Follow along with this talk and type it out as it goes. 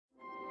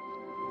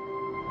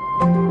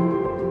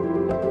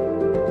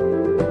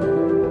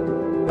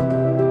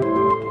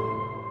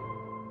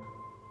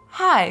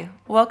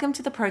Welcome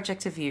to The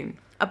Project of You,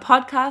 a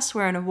podcast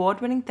where an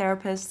award-winning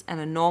therapist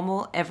and a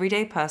normal,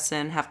 everyday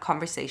person have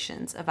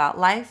conversations about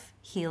life,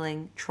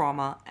 healing,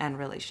 trauma, and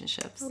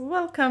relationships.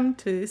 Welcome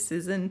to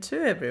season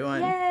 2,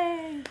 everyone.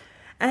 Yay!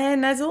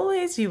 And as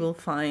always, you will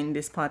find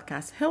this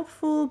podcast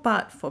helpful,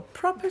 but for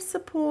proper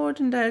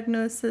support and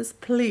diagnosis,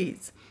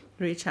 please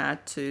reach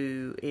out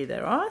to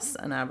either us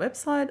on our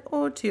website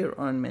or to your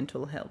own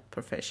mental health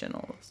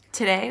professionals.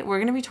 Today, we're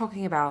going to be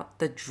talking about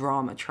the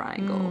drama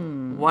triangle,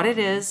 what it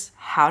is,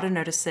 how to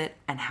notice it,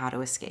 and how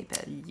to escape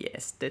it.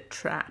 Yes, the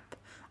trap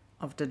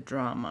of the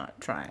drama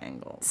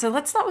triangle. So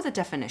let's start with a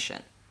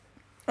definition.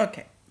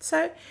 Okay,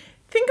 so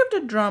think of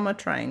the drama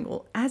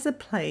triangle as a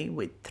play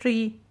with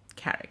 3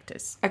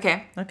 characters.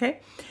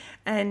 Okay.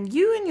 And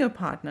you and your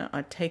partner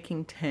are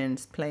taking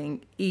turns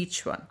playing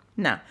each one.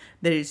 Now,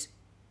 there is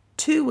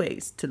 2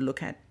 ways to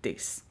look at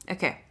this.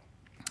 Okay.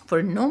 For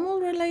a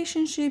normal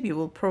relationship, you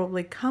will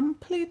probably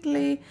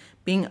completely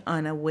being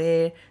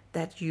unaware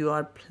that you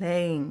are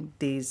playing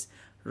these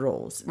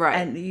roles. Right.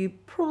 And you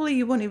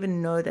won't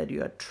even know that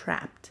you are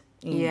trapped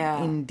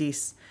in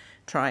this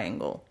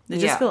triangle. You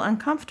just feel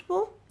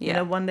uncomfortable. Yeah. You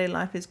know, one day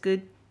life is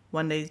good,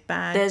 one day is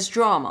bad. There's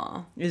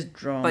drama. Is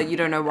drama. But you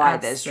don't know why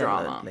there's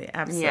drama.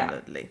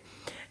 Absolutely.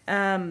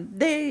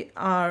 They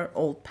are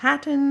old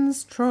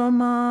patterns,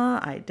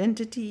 trauma,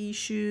 identity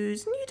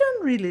issues, and you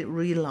don't really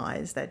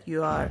realize that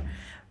you are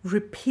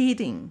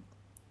repeating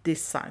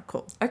this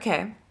cycle.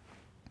 Okay.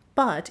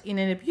 But in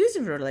an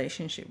abusive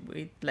relationship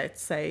with,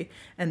 let's say,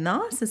 a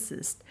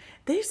narcissist,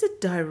 there's a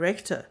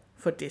director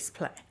for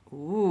display.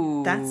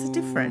 Ooh. That's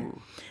different.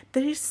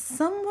 There is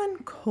someone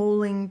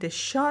calling the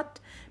shot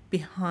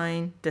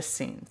behind the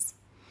scenes.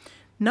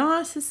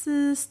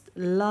 Narcissists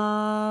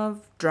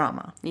love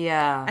drama.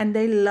 Yeah. And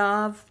they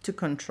love to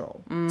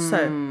control. So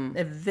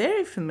a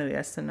very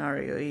familiar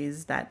scenario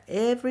is that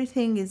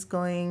everything is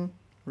going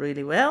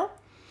really well,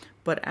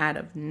 but out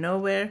of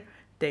nowhere,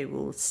 they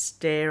will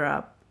stir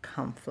up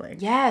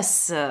conflict.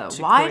 Yes.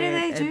 Why do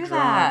they create a do drama.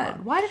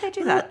 that? Why do they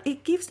do that?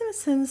 It gives them a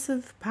sense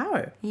of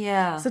power.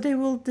 Yeah. So they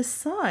will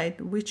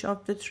decide which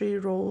of the 3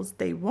 roles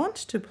they want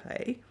to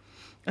play,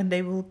 and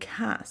they will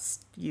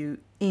cast you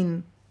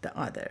in the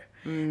other.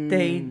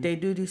 They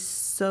do this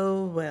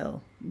so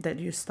well that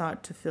you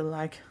start to feel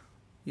like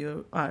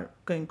you are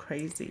going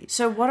crazy.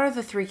 So what are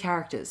the 3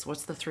 characters?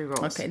 What's the 3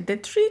 roles? Okay, the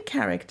 3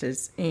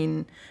 characters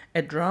in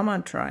a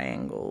drama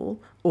triangle,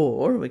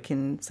 or we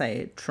can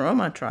say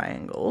trauma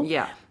triangle,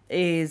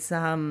 is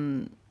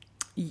the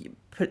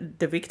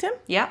victim,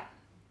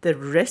 the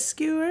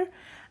rescuer,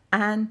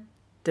 and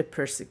the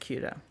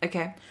persecutor.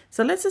 Okay.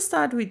 So let's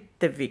start with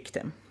the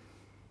victim.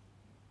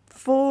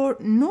 For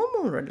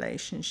normal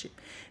relationship,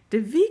 the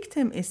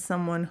victim is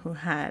someone who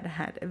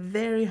had a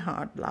very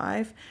hard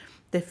life.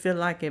 They feel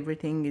like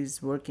everything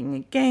is working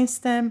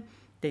against them.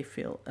 They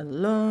feel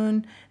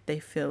alone. They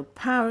feel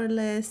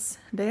powerless.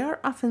 They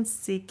are often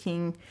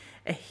seeking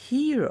a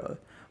hero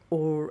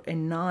or a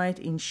knight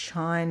in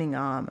shining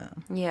armor.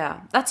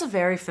 Yeah, that's a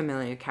very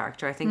familiar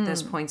character. I think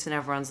there's points in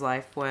everyone's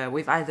life where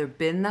we've either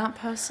been that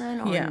person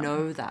or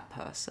know that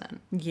person.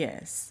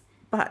 Yes,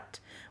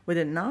 but with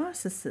a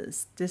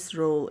narcissist, this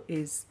role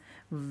is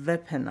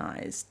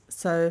weaponized.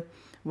 So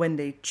when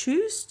they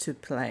choose to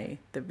play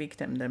the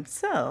victim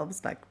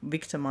themselves, like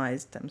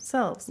victimize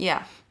themselves,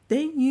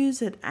 they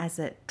use it as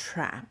a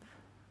trap,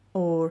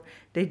 or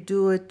they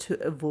do it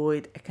to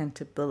avoid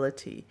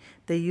accountability.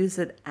 They use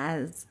it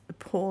as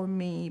poor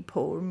me.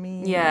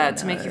 Yeah,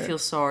 to make you feel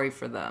sorry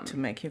for them. To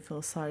make you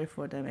feel sorry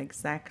for them,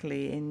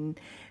 exactly. And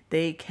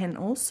they can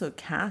also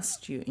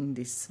cast you in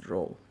this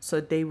role. So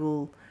they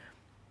will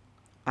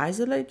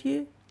isolate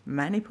you,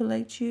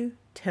 manipulate you,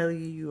 tell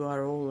you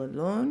are all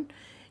alone.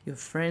 Your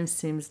friends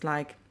seems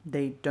like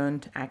they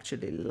don't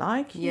actually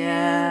like you.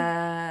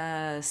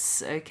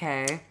 Yes,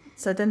 okay.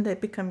 So then they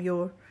become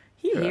your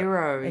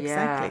hero.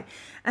 Exactly.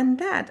 And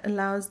that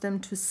allows them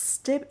to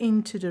step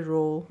into the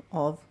role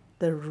of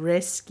the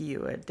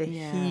rescuer, the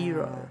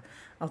hero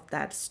of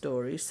that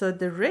story. So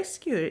the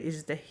rescuer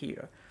is the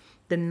hero,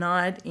 the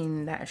knight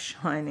in that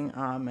shining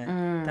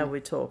armor that we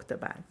talked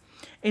about.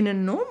 In a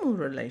normal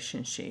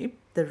relationship,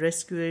 the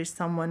rescuer is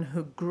someone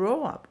who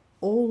grew up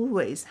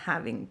always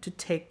having to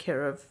take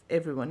care of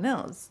everyone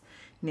else's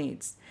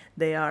needs.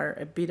 They are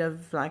a bit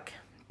of like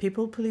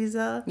people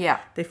pleaser. Yeah.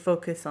 They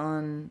focus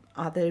on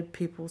other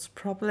people's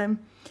problem,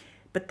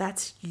 but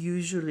that's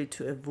usually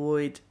to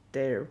avoid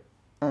their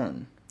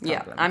own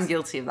problems. Yeah, I'm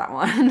guilty of that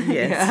one.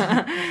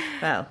 Yes.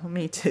 Well,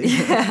 me too.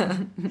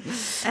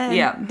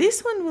 And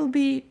this one will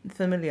be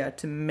familiar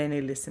to many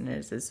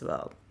listeners as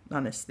well,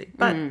 honestly.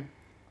 But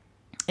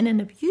in an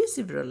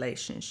abusive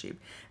relationship,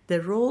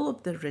 the role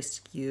of the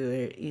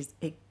rescuer is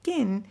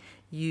again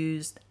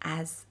used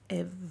as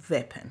a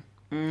weapon.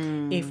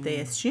 If they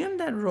assume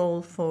that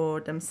role for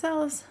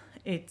themselves,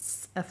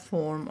 it's a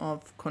form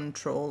of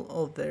control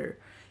over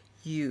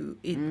you.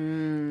 It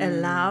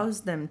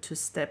allows them to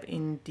step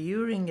in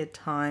during a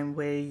time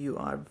where you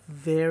are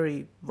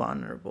very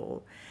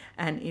vulnerable,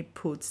 and it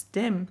puts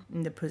them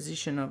in the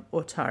position of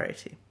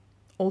authority.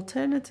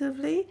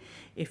 Alternatively,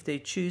 if they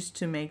choose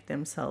to make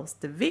themselves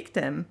the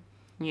victim,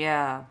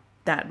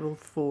 that will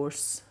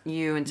force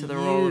you into the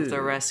role of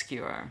the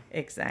rescuer.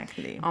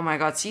 Exactly. Oh my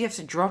God. So you have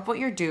to drop what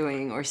you're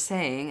doing or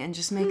saying and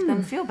just make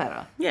them feel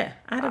better. Yeah.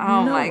 Out of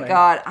nowhere. My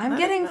God. I'm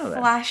getting nowhere.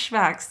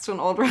 flashbacks to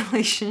an old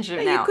relationship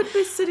now. You could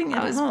be sitting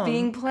at home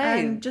being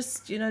played. and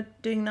just,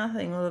 doing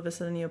nothing. All of a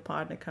sudden your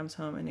partner comes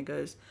home and he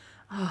goes,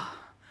 oh,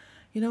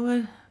 you know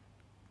what?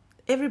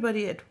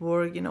 Everybody at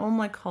work, all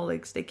my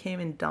colleagues, they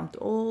came and dumped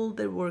all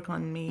their work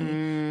on me.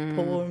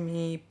 Poor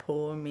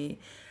me.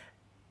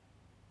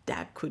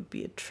 That could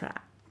be a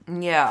trap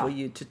for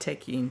you to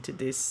take you into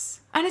this.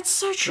 And it's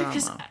so true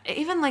because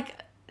even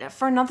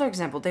for another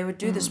example, they would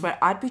do this where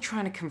I'd be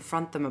trying to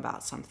confront them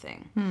about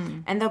something,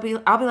 and I'll be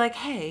like,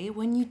 "Hey,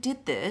 when you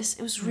did this,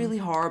 it was really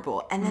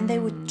horrible," and then they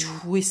would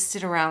twist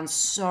it around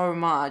so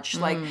much,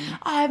 like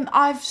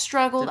I've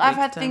struggled, I've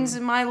had things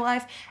in my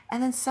life,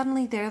 and then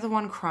suddenly they're the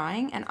one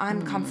crying, and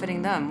I'm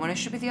comforting them when it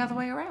should be the other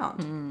way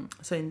around.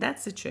 So in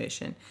that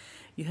situation,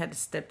 you had to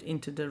step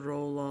into the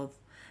role of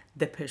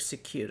the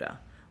persecutor,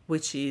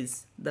 which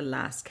is the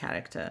last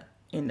character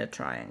in the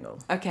triangle.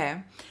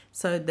 Okay.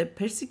 So the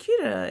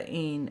persecutor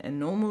in a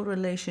normal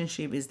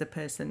relationship is the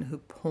person who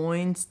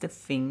points the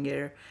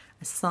finger,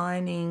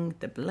 assigning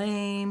the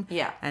blame.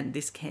 Yeah. And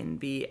this can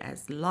be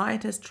as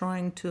light as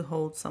trying to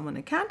hold someone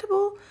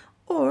accountable,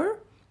 or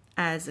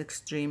as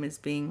extreme as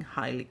being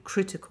highly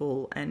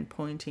critical and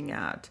pointing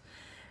out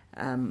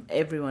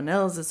everyone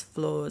else's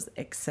flaws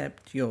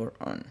except your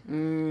own.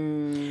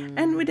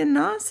 And with a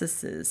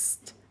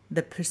narcissist,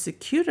 the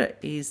persecutor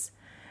is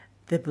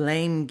the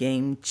blame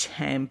game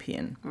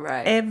champion.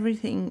 Right.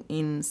 Everything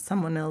in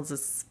someone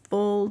else's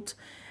fault,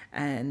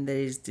 and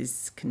there is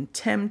this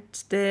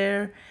contempt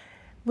there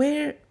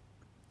where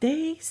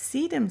they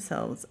see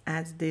themselves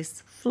as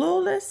this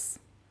flawless,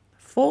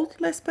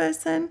 faultless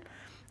person,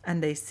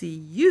 and they see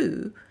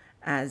you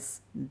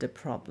as the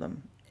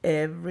problem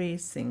every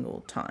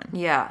single time.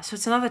 Yeah, so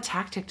it's another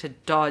tactic to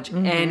dodge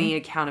any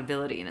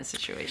accountability in a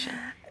situation.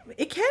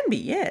 It can be,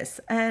 yes.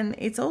 And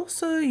it's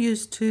also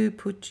used to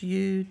put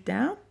you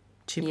down,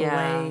 chip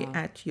away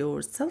at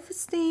your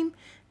self-esteem,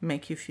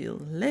 make you feel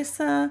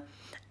lesser,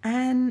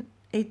 and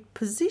it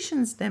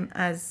positions them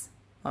as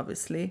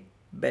obviously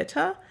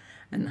better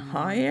and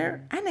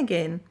higher. And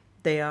again,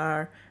 they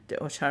are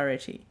the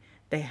authority.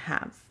 They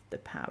have the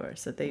power.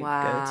 So they go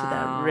to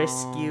that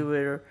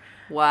rescuer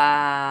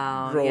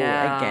role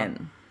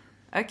again.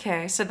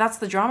 Okay, so that's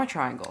the drama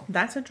triangle.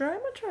 That's a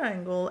drama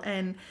triangle.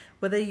 And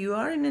whether you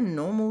are in a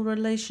normal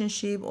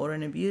relationship or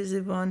an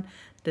abusive one,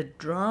 the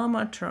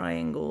drama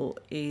triangle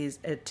is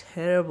a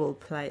terrible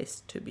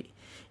place to be.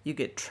 You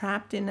get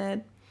trapped in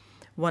it.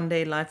 One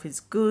day life is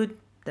good.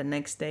 The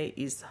next day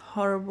is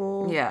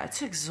horrible. Yeah,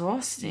 it's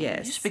exhausting. Yes.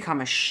 You just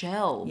become a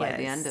shell by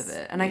the end of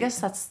it. And I guess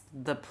that's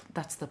the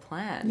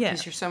plan. Yeah.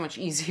 Because you're so much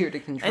easier to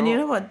control. And you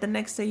know what? The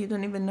next day you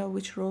don't even know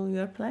which role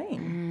you're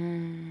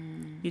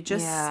playing. You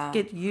just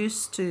get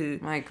used to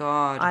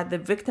either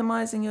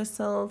victimizing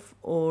yourself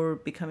or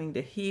becoming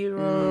the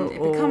hero.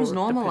 It becomes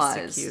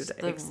normalized. The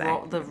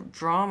persecutor. The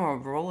drama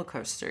of roller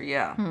coaster,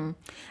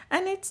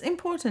 And it's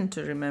important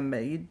to remember,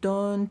 you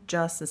don't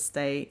just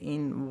stay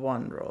in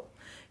one role.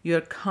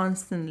 You're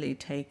constantly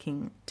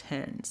taking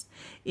turns.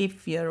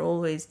 If you're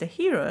always the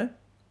hero,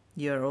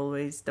 you're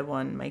always the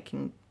one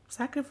making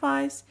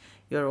sacrifice,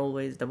 you're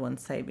always the one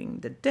saving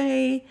the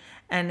day,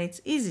 and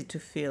it's easy to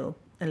feel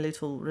a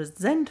little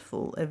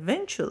resentful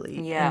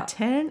eventually and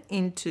turn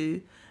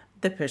into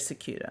the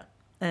persecutor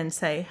and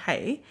say,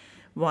 hey,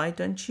 why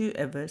don't you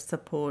ever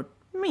support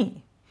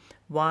me?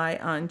 Why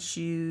aren't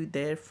you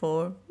there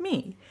for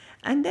me?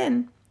 And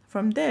then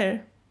from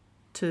there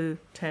to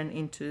turn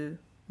into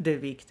the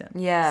victim.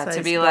 Yeah, so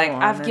to be like,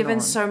 I've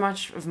given so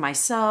much of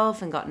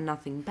myself and gotten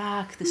nothing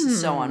back. This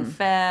is so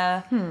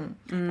unfair.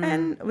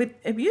 And with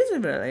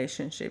abusive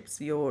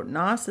relationships, your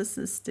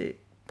narcissistic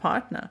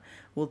partner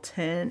will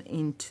turn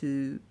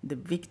into the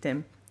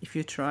victim if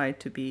you try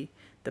to be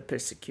the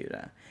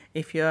persecutor.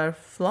 If you are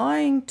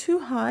flying too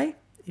high,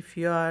 if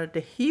you are the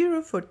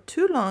hero for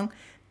too long,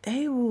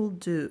 they will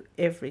do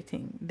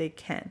everything they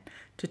can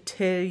to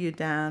tear you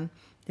down.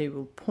 They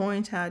will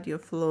point out your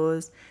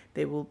flaws.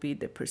 They will be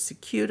the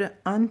persecutor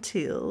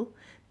until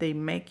they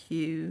make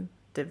you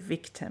the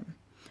victim.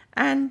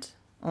 And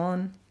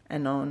on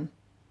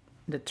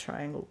the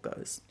triangle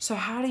goes. So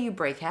how do you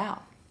break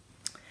out?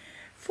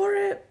 For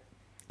an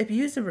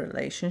abusive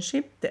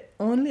relationship, the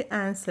only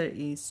answer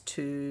is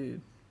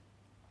to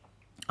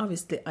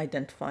obviously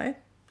identify it.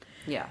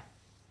 Yeah.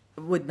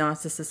 With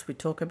narcissists, we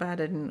talk about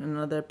it in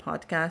another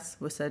podcast.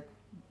 We said,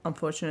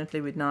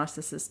 unfortunately, with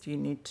narcissists, you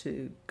need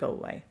to go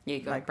away. You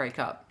got to break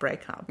up.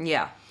 Break up.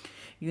 Yeah.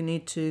 You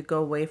need to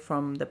go away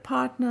from the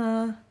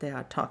partner. They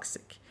are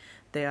toxic.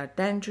 They are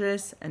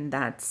dangerous. And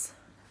that's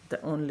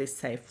the only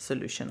safe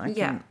solution I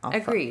can offer.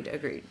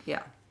 Agreed.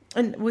 Yeah.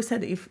 And we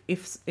said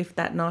if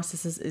that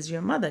narcissist is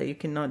your mother, you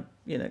cannot,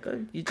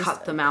 go. You just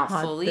cut them out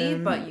fully,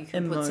 but you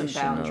can put some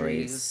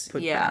boundaries.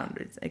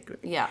 Boundaries. Agree.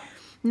 Yeah.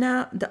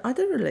 Now, the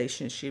other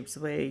relationships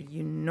where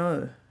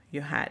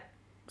you had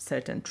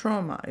certain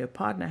trauma. Your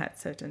partner had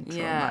certain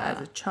trauma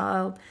as a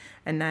child,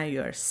 and now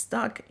you are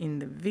stuck in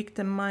the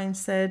victim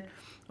mindset,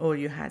 or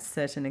you had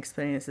certain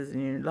experiences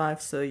in your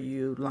life, so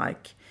you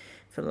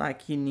feel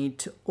like you need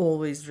to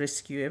always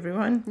rescue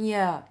everyone.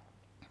 Yeah.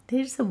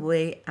 There's a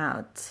way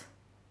out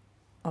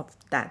of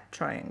that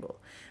triangle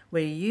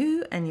where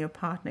you and your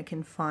partner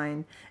can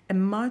find a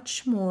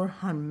much more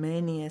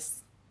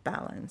harmonious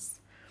balance.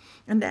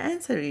 And the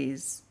answer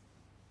is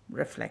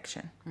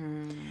reflection,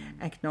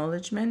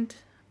 acknowledgement,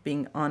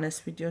 being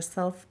honest with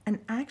yourself, and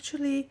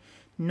actually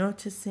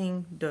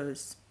noticing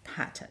those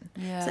patterns.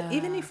 Yeah. So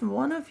even if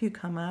one of you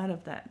come out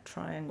of that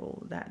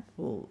triangle, that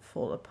will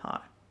fall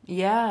apart.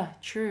 Yeah,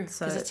 true.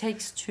 Because it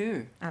takes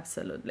two.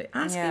 Absolutely.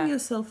 Asking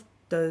yourself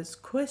those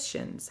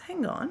questions.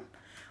 Hang on.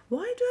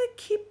 Why do I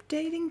keep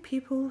dating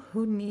people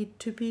who need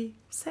to be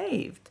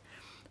saved?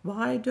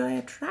 Why do I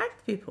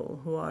attract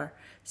people who are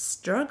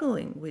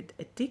struggling with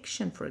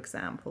addiction, for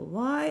example?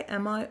 Why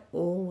am I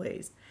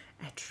always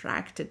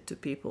attracted to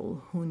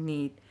people who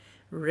need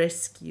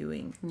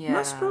rescuing? Yeah.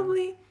 Most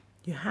probably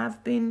you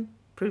have been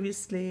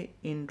previously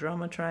in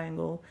drama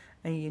triangle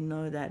and you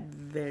know that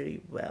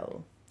very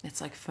well. It's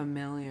like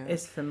familiar.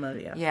 It's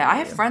familiar. Yeah, I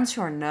have friends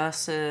who are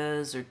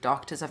nurses or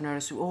doctors, I've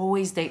noticed, who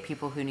always date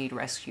people who need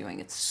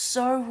rescuing. It's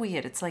so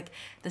weird. It's like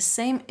the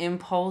same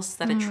impulse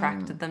that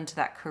attracted them to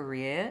that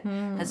career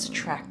has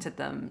attracted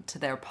them to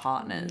their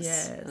partners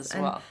as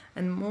well.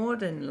 And more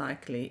than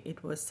likely,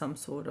 it was some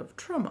sort of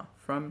trauma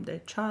from their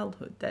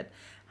childhood that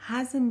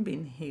hasn't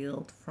been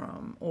healed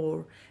from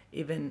or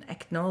even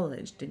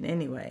acknowledged in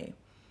any way.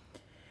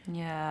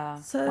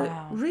 Yeah. So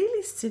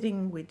really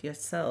sitting with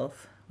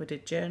yourself with a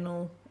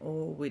journal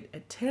or with a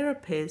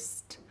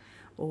therapist,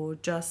 or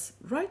just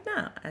right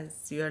now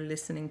as you're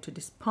listening to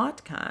this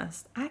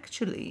podcast,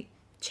 actually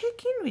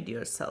check in with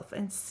yourself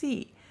and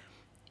see,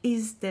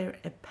 is there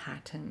a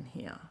pattern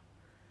here?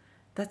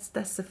 That's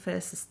the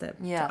first step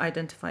to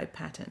identify a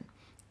pattern.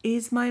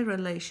 Is my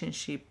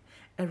relationship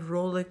a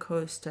roller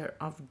coaster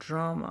of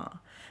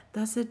drama?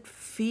 Does it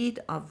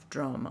feed off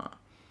drama?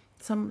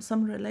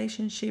 Some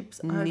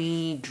relationships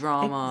need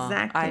drama.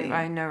 Exactly.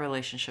 I know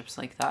relationships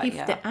like that.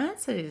 If the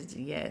answer is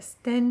yes,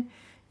 then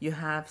you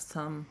have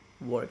some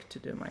work to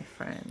do, my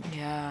friend.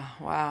 Yeah,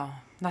 wow.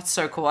 That's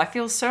so cool. I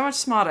feel so much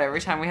smarter every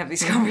time we have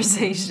these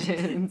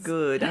conversations.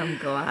 Good, I'm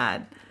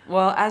glad.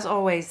 Well, as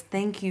always,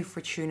 thank you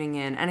for tuning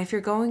in. And if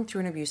you're going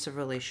through an abusive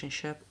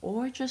relationship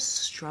or just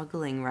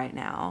struggling right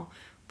now,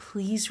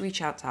 please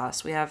reach out to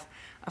us. We have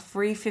a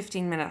free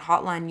 15-minute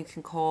hotline you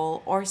can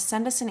call, or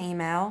send us an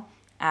email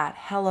at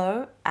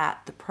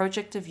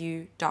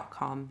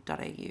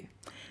hello@theprojectofyou.com.au.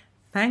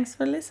 Thanks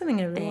for listening,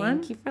 everyone.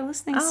 Thank you for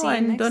listening. Oh,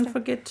 and don't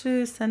forget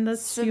to send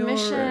us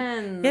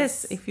submissions.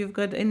 Yes, if you've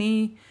got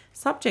any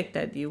subject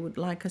that you would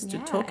like us to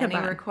talk about.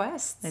 Any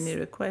requests. Any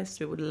requests,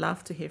 we would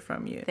love to hear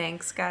from you.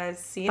 Thanks, guys.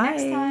 See you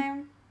next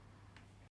time.